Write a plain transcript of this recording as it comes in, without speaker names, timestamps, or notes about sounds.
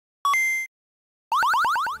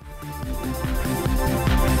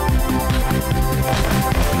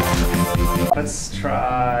let's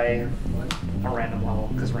try a random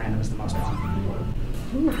level, because random is the most fun.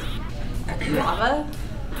 Ooh. Lava?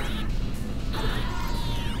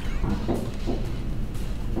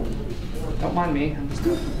 Don't mind me, I'm just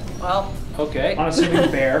Well. Okay.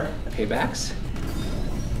 unassuming bear. Paybacks?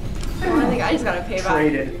 Well, I think I just gotta pay back.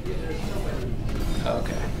 Traded.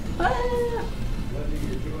 Okay. Ah.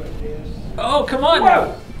 Oh, come on Whoa.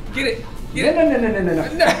 now. Get it. Get No.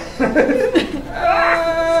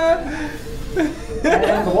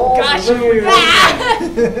 And the walls Gosh, are literally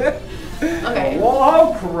Okay.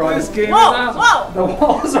 Whoa, crud. This game is Whoa! awesome. Whoa! The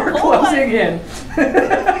walls are closing in.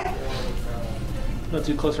 Not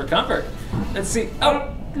too close for comfort. Let's see.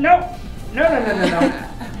 Oh! No.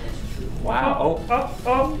 Wow.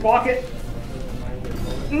 Oh, walk it.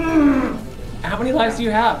 How many lives do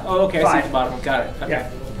you have? Oh, okay. I see 5. at the bottom. Got it. Okay.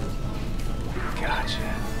 Yeah. Gotcha.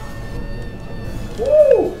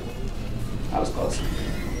 Woo! That was close.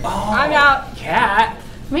 Oh, I'm out. Cat.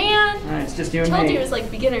 Man! Alright, it's just you and Told me. you it was like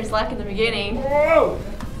beginner's luck in the beginning. Whoa!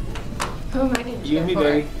 Who am I gonna You and me, go for?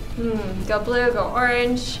 baby. Go blue, go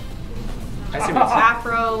orange. I see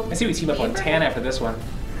Afro. we team up on tan after this one.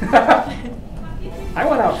 I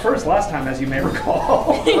went out first last time, as you may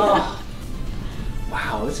recall. Oh.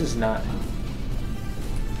 Wow, this is not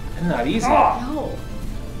easy. Oh.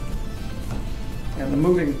 No. And the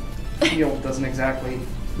moving field doesn't exactly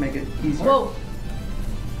make it easier. Whoa.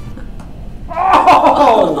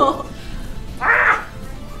 Oh!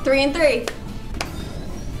 3 and 3.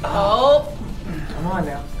 Oh. Come on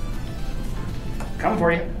now. Coming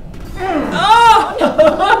for you. Oh!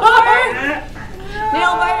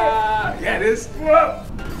 Nail biter. Yeah, it is. Whoa!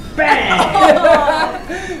 Bang!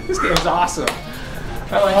 This game's awesome.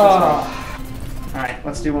 I like All right,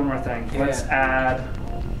 let's do one more thing. Yeah. Let's add.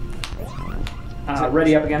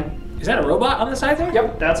 Ready up again. this one. Is that a robot on the side there?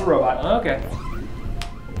 Yep, that's a robot. Okay.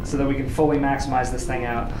 So that we can fully maximize this thing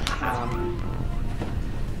out.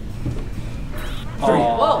 3,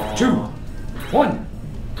 Whoa. 2, 1.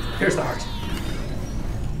 Here's the heart.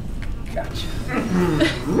 Gotcha.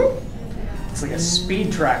 It's like a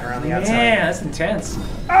speed tracker on the outside. Yeah, that's intense.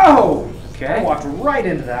 Oh! Okay. I walked right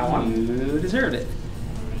into that one. You deserved it.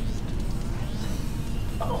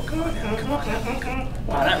 Oh, come on now, come on.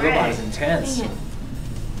 Wow, that robot is intense. Dang it.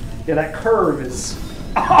 Yeah, that curve is.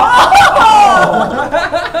 Oh!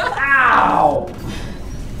 Ow!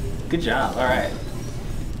 Good job. All right.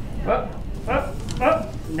 No.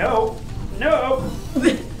 No.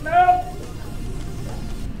 No.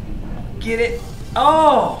 Get it.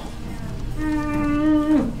 Oh.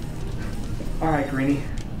 All right, Greenie.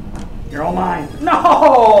 You're all mine.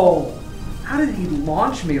 No! How did he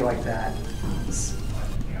launch me like that?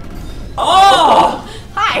 Oh.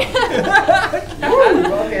 Hi. Woo!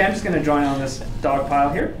 Okay, I'm just gonna join on this dog pile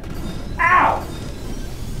here. Ow!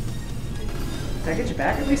 Did I get you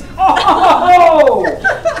back at least? Oh!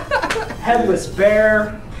 Headless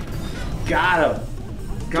bear. Got him.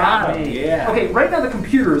 Got him. me. Yeah. Okay, right now the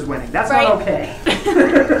computer is winning. That's Right. not okay.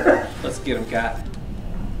 Let's get him, Cat.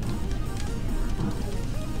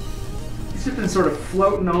 He's just been sort of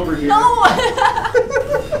floating over here. No.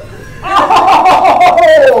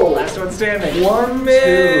 Oh! Last one standing. 1, 2,